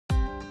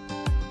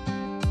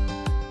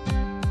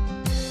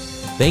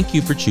Thank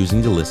you for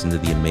choosing to listen to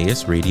the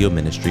Emmaus Radio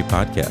Ministry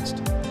podcast.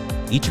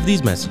 Each of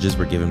these messages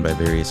were given by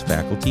various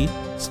faculty,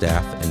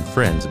 staff, and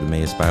friends of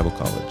Emmaus Bible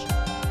College.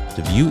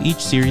 To view each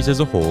series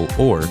as a whole,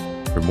 or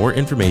for more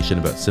information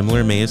about similar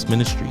Emmaus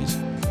ministries,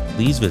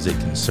 please visit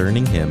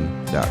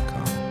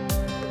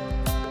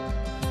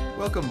concerninghim.com.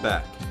 Welcome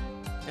back.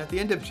 At the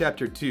end of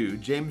chapter 2,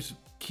 James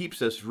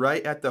keeps us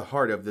right at the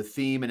heart of the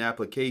theme and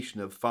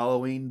application of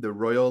following the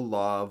royal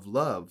law of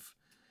love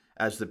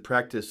as the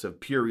practice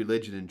of pure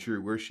religion and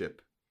true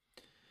worship.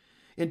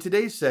 In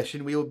today's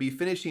session, we will be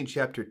finishing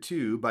chapter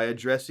 2 by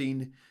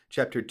addressing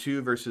chapter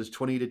 2, verses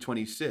 20 to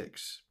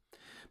 26.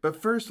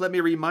 But first, let me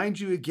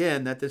remind you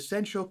again that the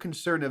central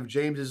concern of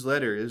James's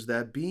letter is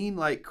that being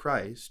like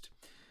Christ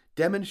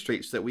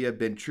demonstrates that we have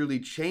been truly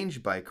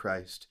changed by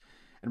Christ,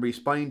 and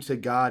responding to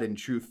God in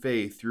true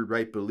faith through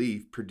right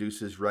belief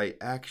produces right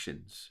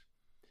actions.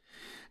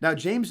 Now,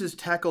 James has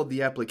tackled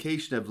the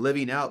application of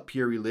living out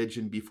pure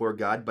religion before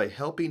God by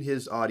helping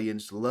his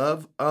audience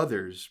love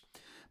others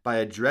by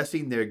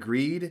addressing their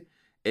greed,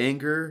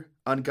 anger,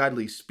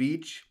 ungodly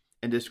speech,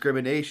 and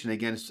discrimination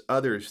against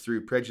others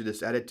through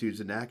prejudiced attitudes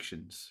and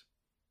actions.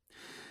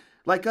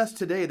 Like us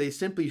today, they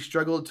simply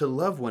struggled to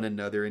love one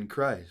another in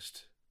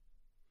Christ.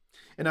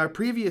 In our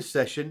previous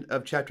session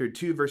of chapter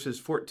 2, verses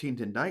 14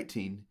 to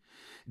 19,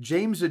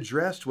 James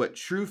addressed what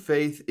true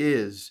faith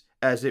is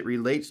as it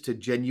relates to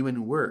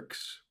genuine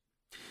works.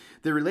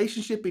 The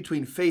relationship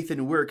between faith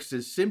and works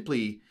is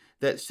simply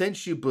that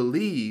since you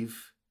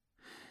believe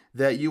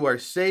that you are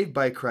saved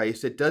by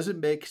Christ, it doesn't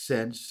make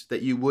sense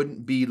that you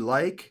wouldn't be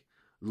like,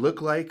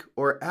 look like,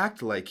 or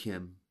act like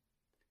him.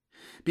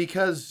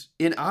 Because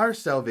in our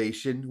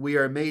salvation, we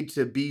are made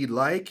to be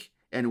like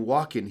and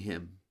walk in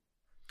him.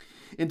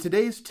 In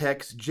today's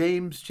text,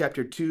 James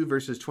chapter 2,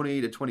 verses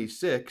 20 to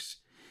 26,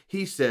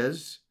 he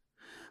says,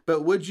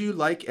 "But would you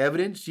like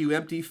evidence, you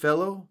empty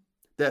fellow,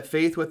 that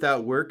faith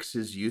without works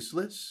is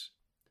useless?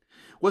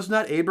 Was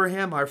not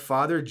Abraham our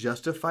father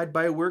justified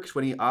by works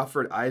when he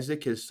offered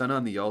Isaac his son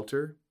on the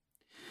altar?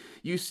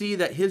 You see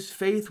that his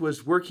faith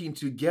was working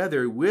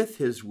together with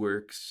his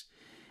works,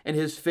 and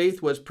his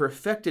faith was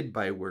perfected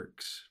by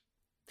works.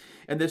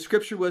 And the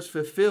scripture was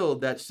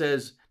fulfilled that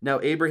says, 'Now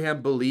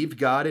Abraham believed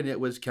God, and it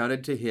was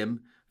counted to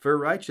him for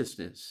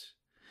righteousness.'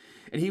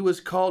 And he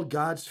was called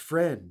God's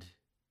friend.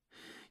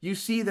 You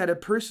see that a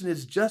person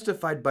is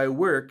justified by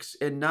works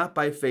and not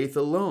by faith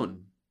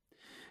alone."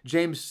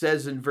 James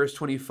says in verse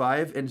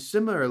 25, "And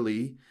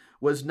similarly,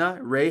 was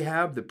not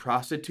Rahab the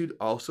prostitute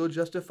also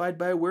justified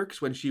by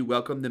works when she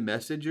welcomed the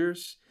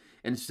messengers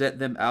and sent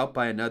them out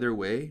by another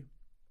way?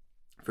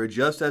 For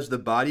just as the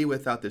body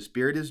without the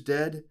spirit is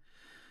dead,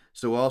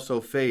 so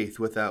also faith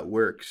without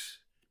works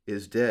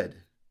is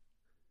dead."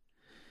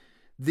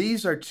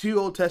 These are two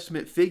Old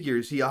Testament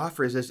figures he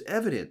offers as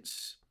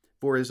evidence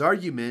for his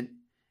argument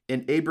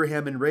in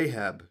Abraham and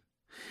Rahab,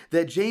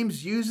 that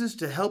James uses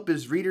to help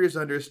his readers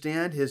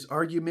understand his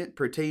argument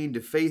pertaining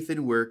to faith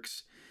and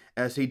works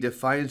as he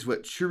defines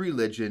what true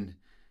religion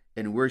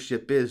and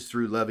worship is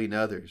through loving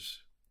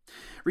others.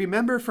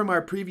 Remember from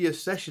our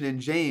previous session in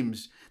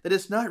James that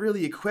it's not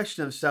really a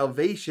question of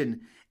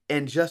salvation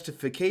and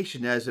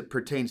justification as it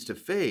pertains to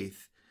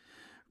faith.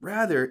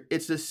 Rather,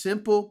 it's a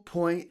simple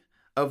point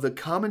of the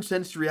common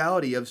sense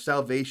reality of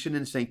salvation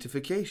and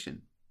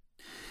sanctification.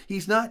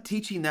 He's not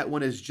teaching that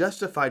one is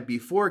justified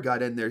before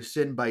God in their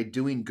sin by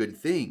doing good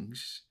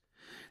things.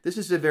 This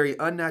is a very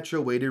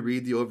unnatural way to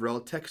read the overall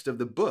text of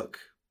the book.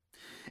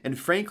 And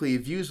frankly,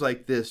 views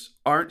like this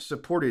aren't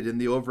supported in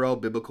the overall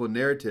biblical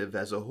narrative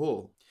as a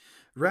whole.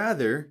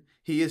 Rather,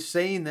 he is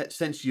saying that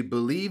since you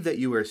believe that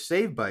you are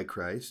saved by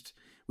Christ,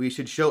 we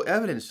should show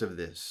evidence of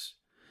this.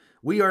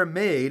 We are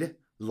made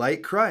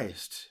like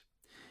Christ.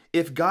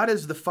 If God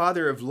is the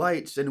Father of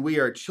lights and we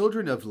are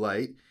children of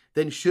light,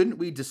 then shouldn't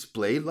we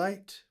display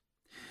light?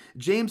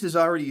 James has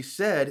already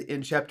said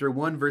in chapter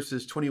 1,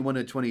 verses 21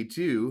 and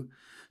 22,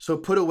 "So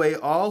put away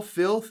all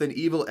filth and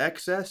evil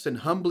excess, and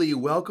humbly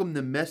welcome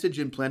the message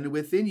implanted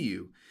within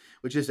you,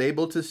 which is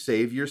able to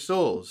save your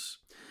souls.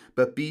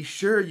 But be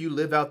sure you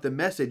live out the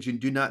message and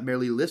do not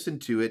merely listen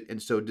to it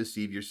and so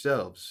deceive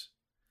yourselves."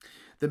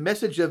 The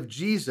message of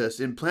Jesus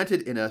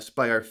implanted in us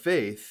by our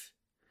faith,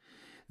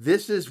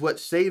 this is what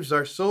saves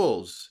our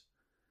souls.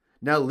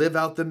 Now live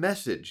out the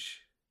message.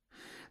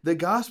 The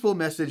gospel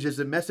message is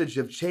a message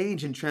of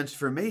change and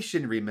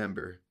transformation,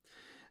 remember.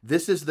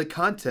 This is the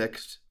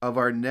context of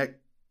our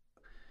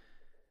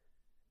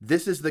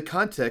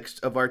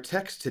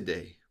text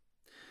today.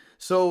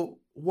 So,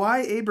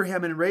 why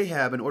Abraham and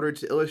Rahab in order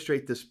to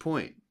illustrate this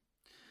point?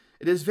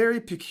 It is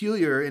very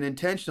peculiar and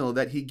intentional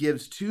that he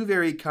gives two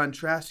very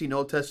contrasting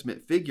Old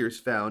Testament figures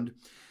found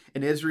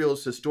in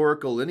Israel's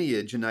historical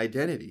lineage and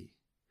identity.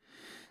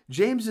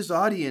 James's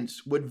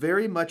audience would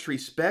very much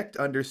respect,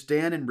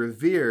 understand, and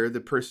revere the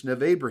person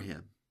of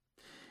Abraham.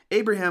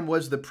 Abraham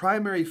was the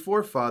primary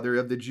forefather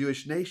of the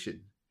Jewish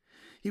nation.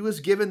 He was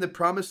given the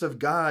promise of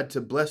God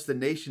to bless the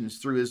nations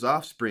through his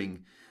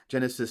offspring,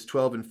 Genesis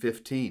 12 and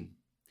 15.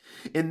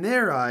 In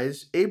their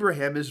eyes,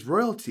 Abraham is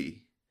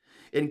royalty.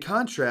 In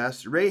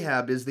contrast,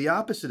 Rahab is the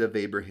opposite of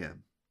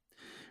Abraham.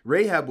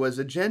 Rahab was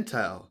a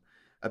Gentile,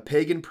 a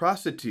pagan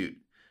prostitute,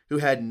 who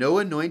had no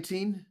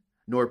anointing,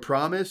 nor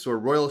promise or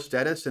royal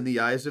status in the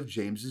eyes of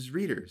James's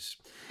readers.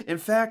 In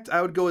fact,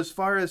 I would go as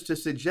far as to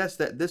suggest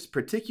that this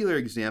particular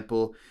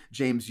example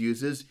James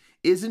uses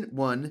isn't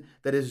one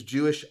that his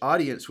Jewish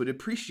audience would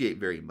appreciate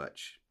very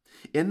much.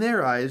 In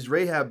their eyes,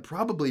 Rahab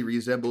probably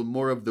resembled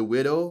more of the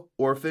widow,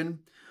 orphan,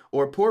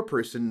 or poor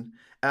person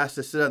asked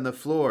to sit on the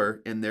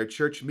floor in their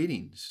church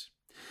meetings.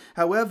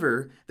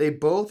 However, they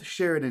both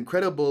share an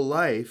incredible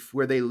life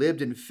where they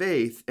lived in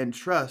faith and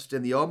trust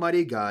in the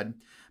Almighty God,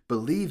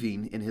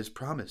 believing in his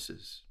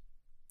promises.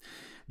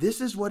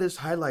 This is what is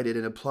highlighted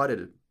and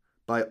applauded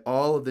by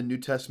all of the New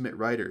Testament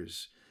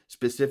writers,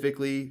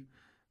 specifically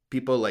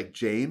people like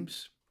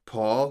James,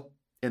 Paul,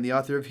 and the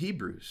author of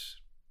Hebrews.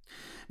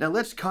 Now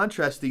let's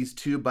contrast these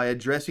two by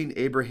addressing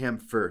Abraham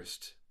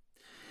first.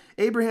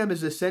 Abraham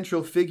is a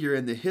central figure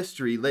in the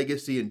history,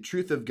 legacy, and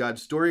truth of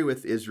God's story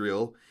with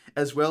Israel,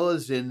 as well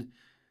as in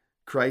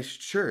Christ's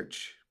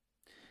church.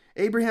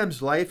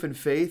 Abraham's life and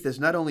faith is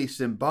not only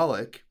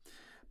symbolic,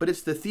 but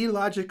it's the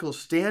theological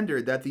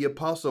standard that the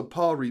Apostle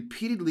Paul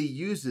repeatedly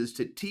uses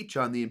to teach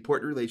on the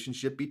important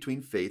relationship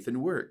between faith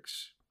and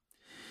works.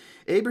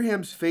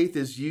 Abraham's faith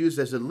is used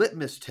as a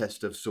litmus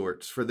test of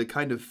sorts for the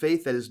kind of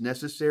faith that is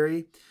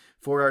necessary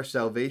for our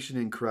salvation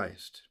in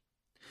Christ.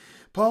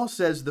 Paul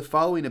says the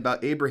following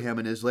about Abraham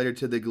in his letter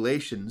to the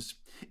Galatians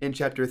in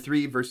chapter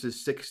 3,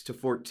 verses 6 to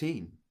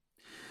 14.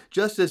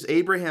 Just as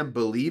Abraham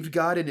believed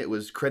God and it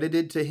was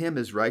credited to him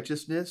as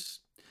righteousness,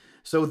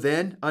 so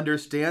then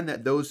understand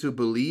that those who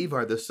believe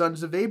are the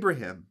sons of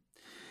Abraham.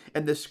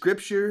 And the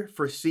scripture,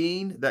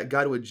 foreseeing that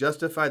God would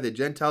justify the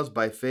Gentiles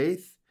by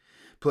faith,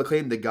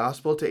 proclaimed the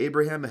gospel to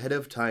Abraham ahead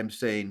of time,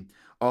 saying,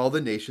 all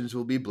the nations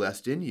will be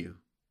blessed in you.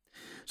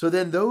 So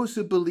then those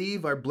who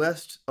believe are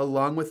blessed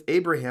along with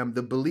Abraham,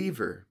 the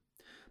believer.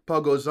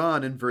 Paul goes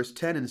on in verse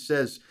 10 and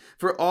says,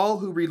 for all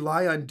who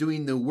rely on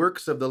doing the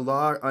works of the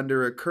law are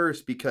under a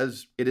curse,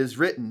 because it is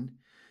written,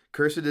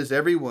 cursed is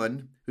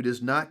everyone who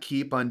does not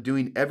keep on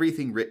doing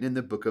everything written in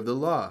the book of the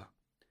law.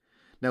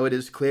 Now it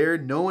is clear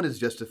no one is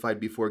justified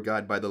before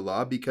God by the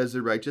law, because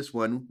the righteous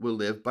one will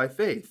live by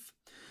faith.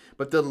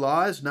 But the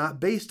law is not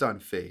based on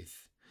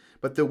faith,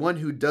 but the one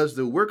who does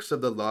the works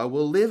of the law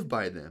will live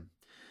by them.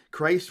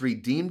 Christ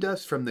redeemed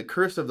us from the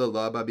curse of the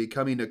law by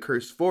becoming a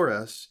curse for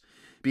us,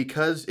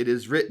 because it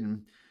is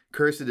written,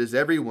 cursed is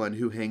everyone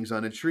who hangs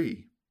on a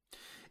tree,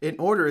 in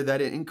order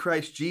that in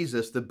Christ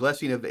Jesus the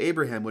blessing of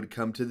Abraham would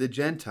come to the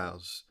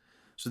Gentiles,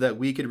 so that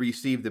we could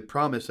receive the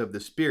promise of the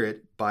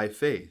Spirit by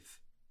faith.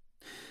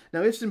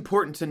 Now it's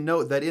important to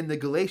note that in the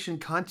Galatian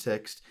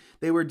context,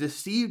 they were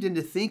deceived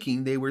into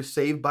thinking they were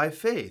saved by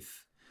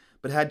faith,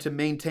 but had to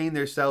maintain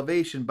their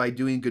salvation by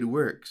doing good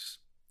works.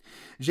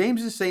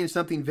 James is saying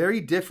something very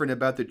different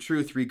about the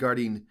truth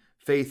regarding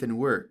faith and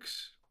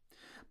works.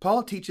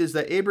 Paul teaches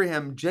that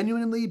Abraham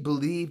genuinely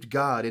believed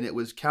God and it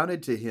was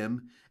counted to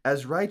him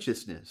as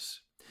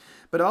righteousness.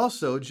 But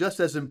also, just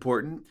as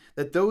important,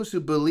 that those who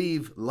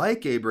believe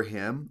like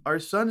Abraham are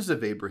sons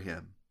of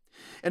Abraham.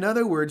 In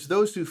other words,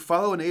 those who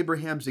follow in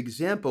Abraham's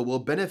example will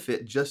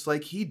benefit just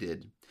like he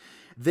did.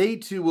 They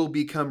too will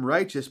become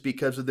righteous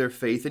because of their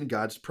faith in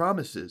God's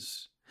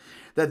promises.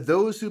 That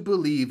those who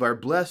believe are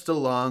blessed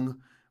along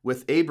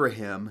with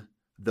Abraham,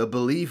 the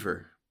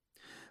believer.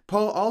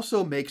 Paul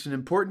also makes an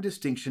important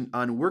distinction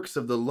on works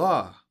of the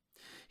law.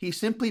 He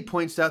simply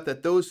points out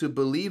that those who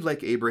believe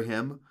like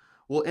Abraham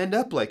will end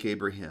up like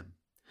Abraham.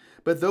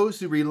 But those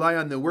who rely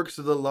on the works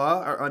of the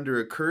law are under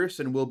a curse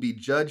and will be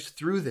judged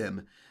through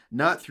them,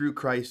 not through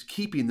Christ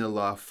keeping the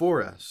law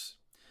for us.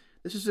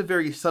 This is a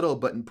very subtle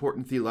but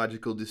important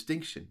theological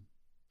distinction.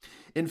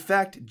 In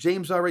fact,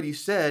 James already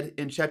said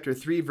in chapter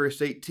 3,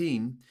 verse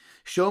 18,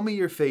 show me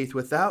your faith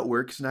without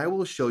works, and I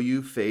will show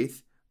you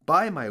faith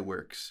by my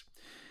works.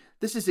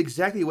 This is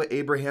exactly what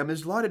Abraham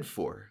is lauded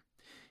for.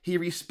 He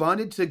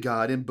responded to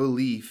God in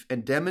belief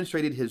and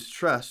demonstrated his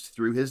trust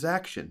through his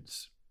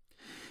actions.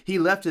 He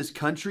left his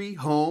country,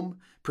 home,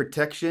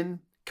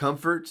 protection,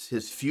 comforts,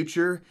 his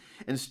future,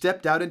 and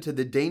stepped out into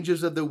the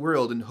dangers of the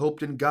world and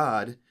hoped in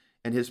God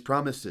and his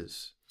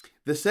promises.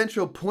 The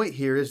central point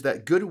here is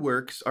that good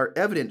works are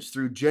evidenced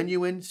through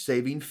genuine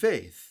saving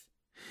faith.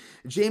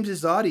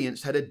 James's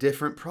audience had a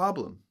different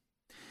problem.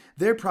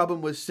 Their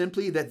problem was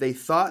simply that they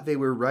thought they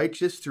were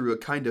righteous through a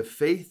kind of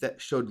faith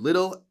that showed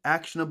little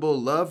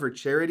actionable love or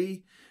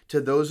charity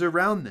to those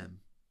around them.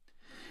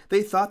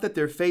 They thought that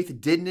their faith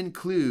didn't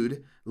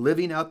include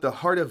living out the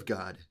heart of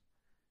God.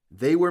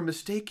 They were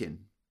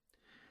mistaken.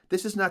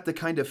 This is not the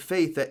kind of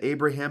faith that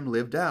Abraham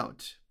lived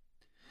out.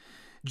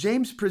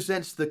 James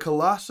presents the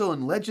colossal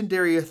and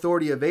legendary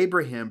authority of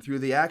Abraham through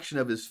the action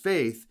of his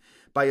faith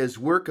by his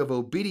work of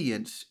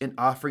obedience in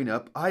offering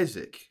up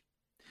Isaac.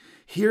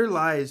 Here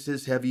lies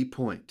his heavy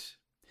point.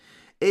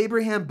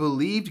 Abraham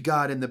believed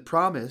God in the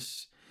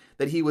promise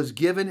that he was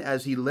given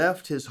as he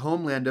left his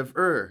homeland of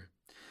Ur.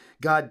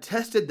 God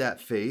tested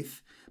that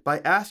faith by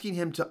asking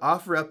him to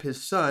offer up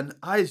his son,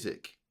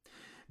 Isaac.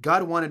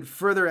 God wanted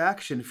further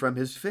action from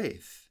his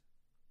faith.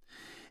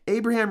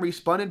 Abraham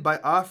responded by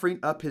offering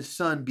up his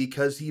son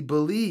because he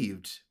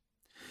believed.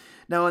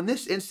 Now, in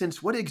this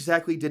instance, what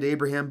exactly did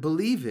Abraham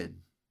believe in?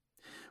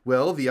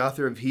 Well, the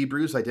author of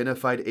Hebrews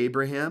identified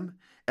Abraham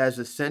as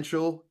a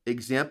central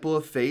example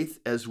of faith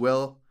as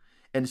well,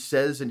 and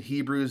says in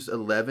Hebrews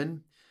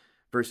 11,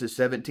 verses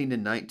 17 to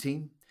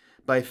 19,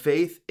 by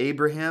faith,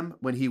 Abraham,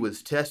 when he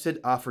was tested,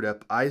 offered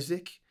up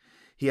Isaac.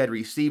 He had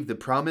received the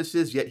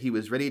promises, yet he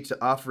was ready to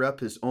offer up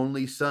his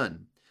only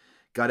son.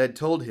 God had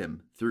told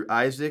him, through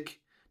Isaac,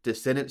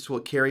 descendants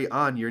will carry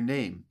on your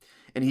name.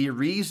 And he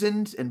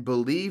reasoned and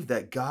believed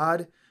that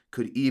God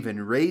could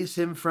even raise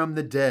him from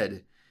the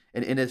dead,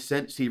 and in a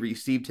sense, he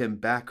received him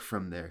back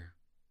from there.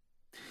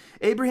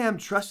 Abraham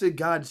trusted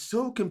God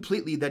so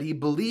completely that he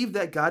believed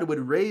that God would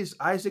raise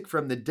Isaac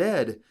from the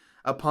dead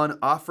upon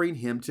offering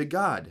him to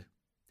God.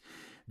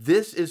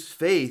 This is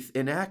faith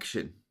in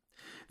action.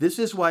 This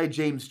is why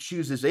James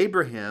chooses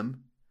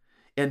Abraham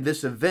and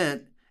this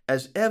event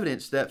as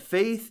evidence that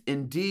faith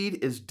indeed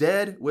is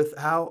dead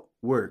without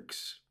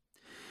works.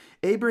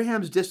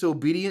 Abraham's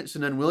disobedience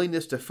and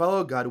unwillingness to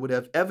follow God would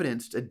have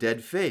evidenced a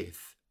dead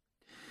faith.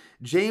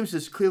 James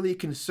is clearly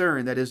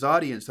concerned that his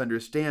audience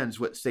understands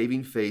what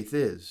saving faith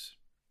is.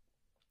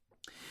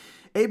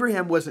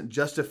 Abraham wasn't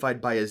justified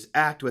by his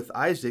act with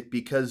Isaac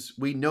because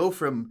we know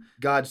from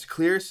God's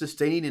clear,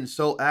 sustaining, and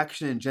sole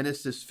action in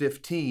Genesis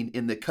 15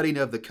 in the cutting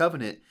of the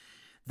covenant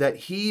that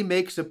he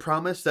makes a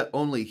promise that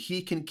only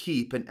he can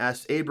keep and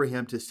asks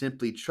Abraham to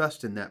simply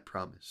trust in that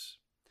promise.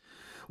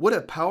 What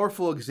a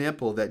powerful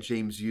example that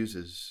James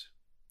uses.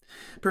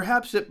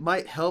 Perhaps it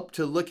might help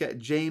to look at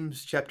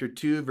James chapter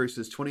 2,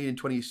 verses 20 and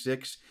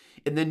 26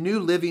 in the New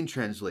Living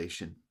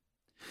Translation.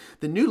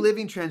 The New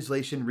Living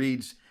Translation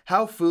reads,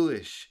 "How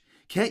foolish!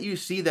 Can't you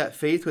see that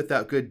faith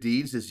without good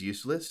deeds is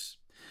useless?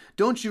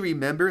 Don't you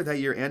remember that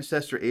your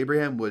ancestor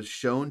Abraham was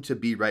shown to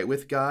be right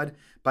with God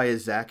by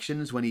his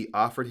actions when he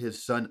offered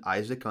his son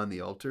Isaac on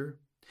the altar?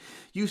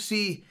 You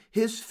see,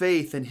 his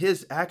faith and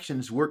his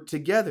actions worked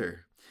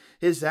together.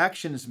 His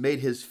actions made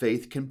his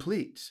faith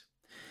complete.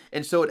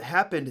 And so it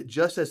happened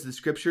just as the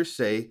scriptures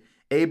say,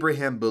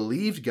 Abraham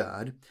believed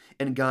God,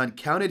 and God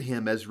counted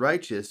him as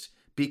righteous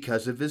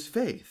because of his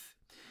faith.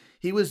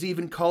 He was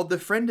even called the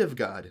friend of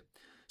God.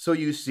 So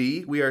you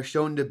see, we are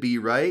shown to be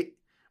right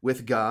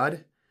with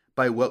God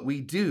by what we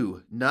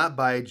do, not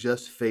by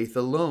just faith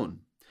alone.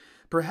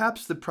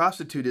 Perhaps the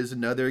prostitute is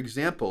another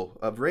example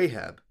of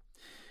Rahab.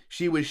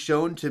 She was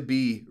shown to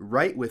be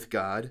right with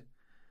God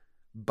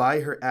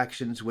by her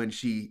actions when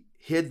she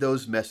hid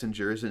those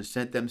messengers and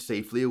sent them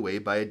safely away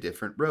by a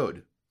different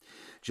road.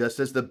 Just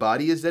as the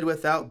body is dead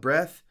without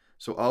breath,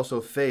 so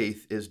also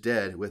faith is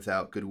dead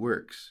without good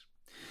works.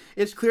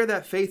 It's clear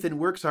that faith and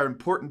works are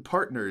important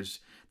partners,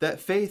 that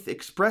faith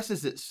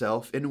expresses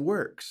itself in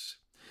works,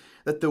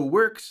 that the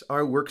works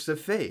are works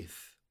of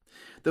faith.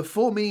 The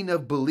full meaning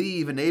of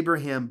believe in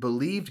Abraham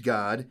believed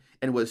God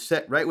and was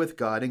set right with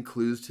God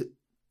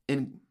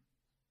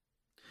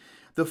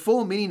The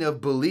full meaning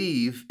of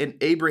believe in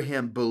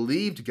Abraham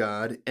believed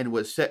God and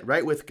was set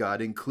right with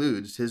God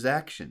includes his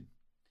action.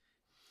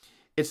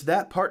 It's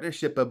that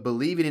partnership of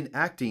believing and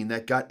acting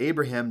that got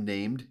Abraham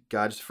named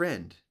God's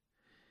friend.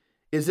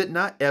 Is it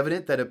not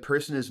evident that a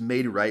person is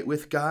made right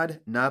with God,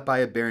 not by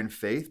a barren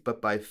faith,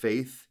 but by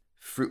faith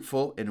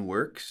fruitful in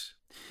works?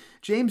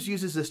 James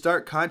uses a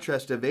stark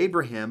contrast of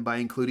Abraham by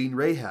including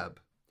Rahab.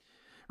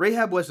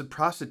 Rahab was a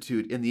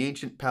prostitute in the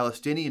ancient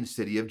Palestinian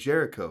city of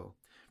Jericho.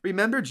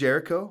 Remember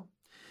Jericho?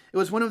 It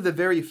was one of the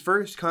very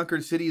first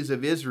conquered cities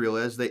of Israel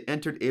as they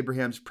entered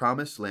Abraham's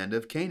promised land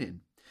of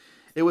Canaan.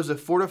 It was a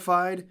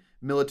fortified,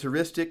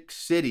 militaristic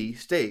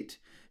city-state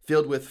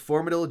filled with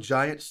formidable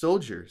giant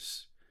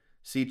soldiers.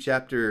 See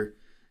chapter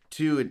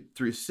 2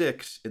 through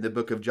 6 in the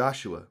book of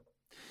Joshua.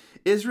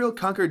 Israel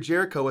conquered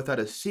Jericho without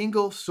a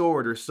single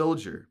sword or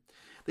soldier.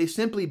 They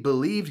simply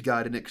believed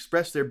God and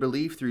expressed their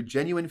belief through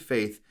genuine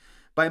faith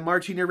by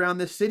marching around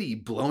the city,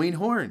 blowing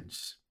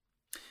horns.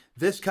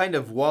 This kind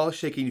of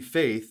wall-shaking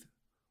faith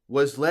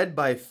was led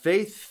by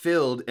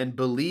faith-filled and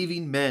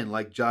believing men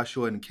like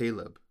Joshua and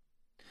Caleb.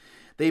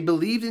 They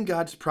believed in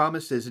God's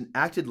promises and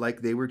acted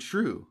like they were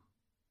true.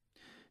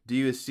 Do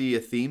you see a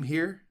theme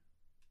here?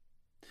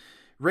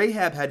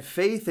 Rahab had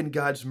faith in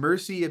God's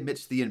mercy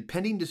amidst the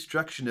impending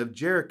destruction of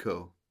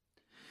Jericho.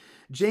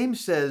 James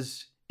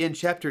says in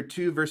chapter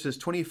 2, verses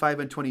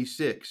 25 and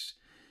 26,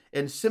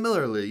 and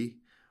similarly,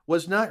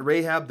 was not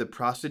Rahab the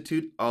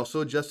prostitute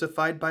also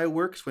justified by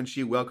works when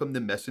she welcomed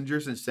the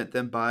messengers and sent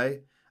them by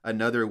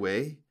another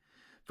way?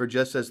 For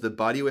just as the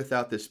body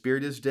without the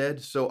spirit is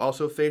dead, so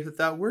also faith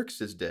without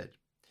works is dead.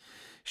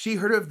 She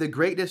heard of the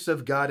greatness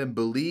of God and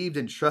believed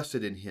and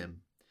trusted in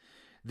him.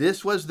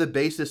 This was the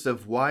basis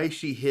of why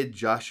she hid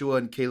Joshua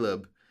and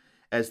Caleb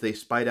as they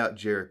spied out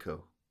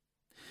Jericho.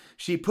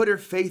 She put her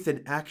faith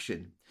in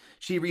action.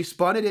 She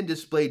responded and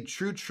displayed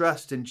true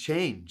trust and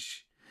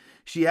change.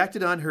 She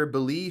acted on her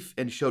belief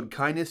and showed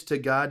kindness to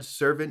God's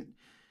servant,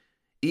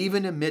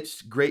 even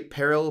amidst great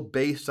peril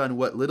based on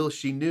what little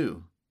she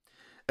knew.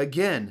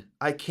 Again,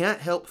 I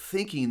can't help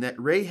thinking that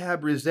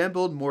Rahab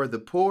resembled more the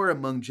poor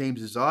among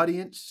James's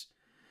audience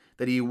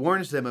that he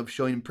warns them of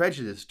showing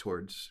prejudice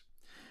towards.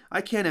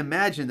 I can't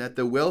imagine that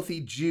the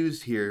wealthy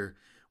Jews here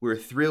were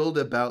thrilled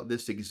about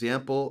this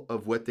example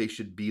of what they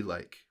should be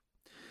like.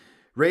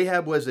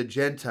 Rahab was a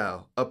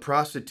Gentile, a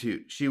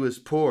prostitute. She was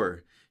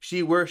poor.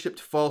 She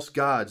worshipped false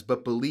gods,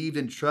 but believed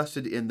and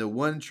trusted in the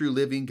one true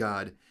living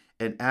God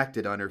and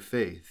acted on her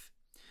faith.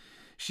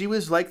 She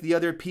was like the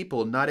other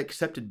people not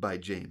accepted by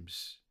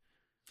James.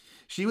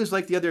 She was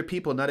like the other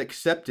people not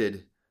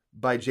accepted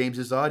by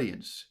James's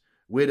audience: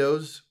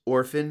 widows,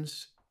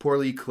 orphans,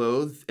 poorly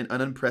clothed, and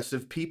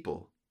unimpressive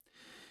people.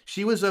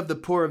 She was of the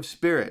poor of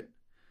spirit,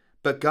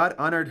 but God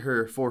honored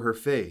her for her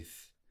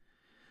faith.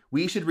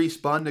 We should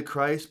respond to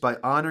Christ by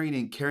honoring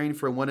and caring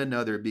for one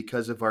another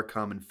because of our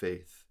common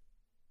faith.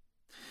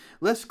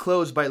 Let's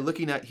close by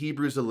looking at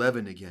Hebrews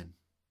 11 again.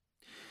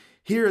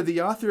 Here,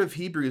 the author of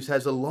Hebrews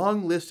has a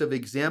long list of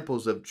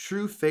examples of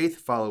true faith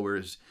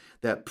followers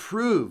that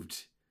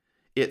proved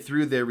it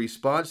through their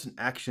response and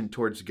action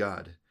towards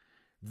God.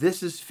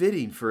 This is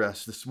fitting for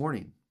us this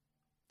morning.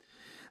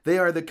 They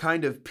are the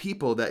kind of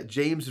people that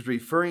James is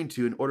referring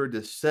to in order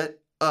to set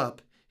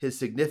up his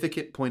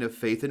significant point of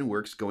faith and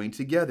works going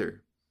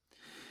together.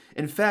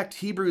 In fact,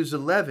 Hebrews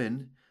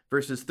 11,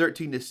 verses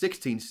 13 to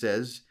 16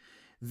 says,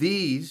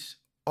 "These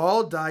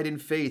all died in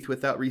faith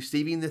without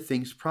receiving the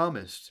things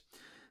promised.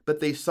 But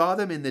they saw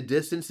them in the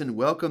distance and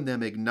welcomed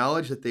them,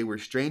 acknowledged that they were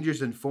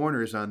strangers and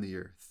foreigners on the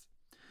earth.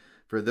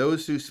 For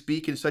those who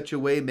speak in such a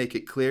way make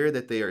it clear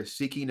that they are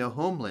seeking a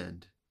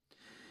homeland.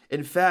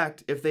 In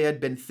fact, if they had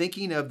been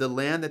thinking of the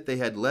land that they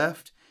had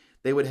left,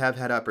 they would have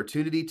had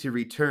opportunity to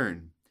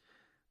return.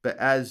 But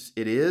as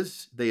it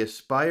is, they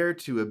aspire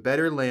to a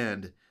better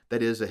land,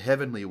 that is, a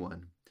heavenly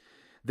one.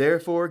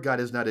 Therefore, God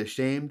is not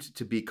ashamed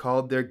to be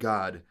called their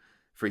God,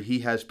 for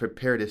he has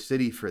prepared a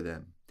city for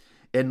them.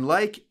 And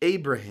like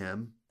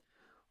Abraham,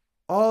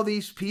 all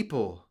these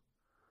people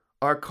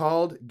are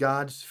called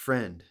God's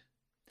friend.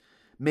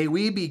 May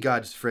we be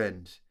God's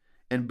friend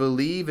and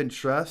believe and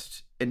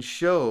trust and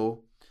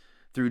show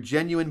through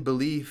genuine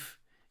belief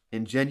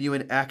and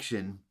genuine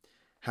action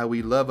how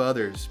we love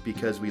others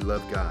because we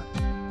love God."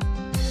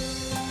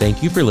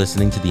 Thank you for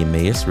listening to the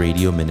Emmaus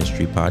Radio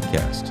Ministry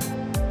podcast.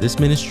 This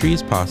ministry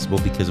is possible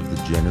because of the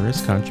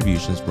generous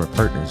contributions from our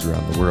partners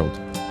around the world.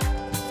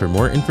 For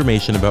more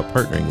information about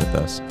partnering with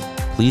us,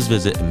 please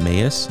visit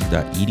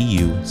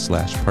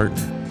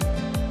emmaus.edu/partner.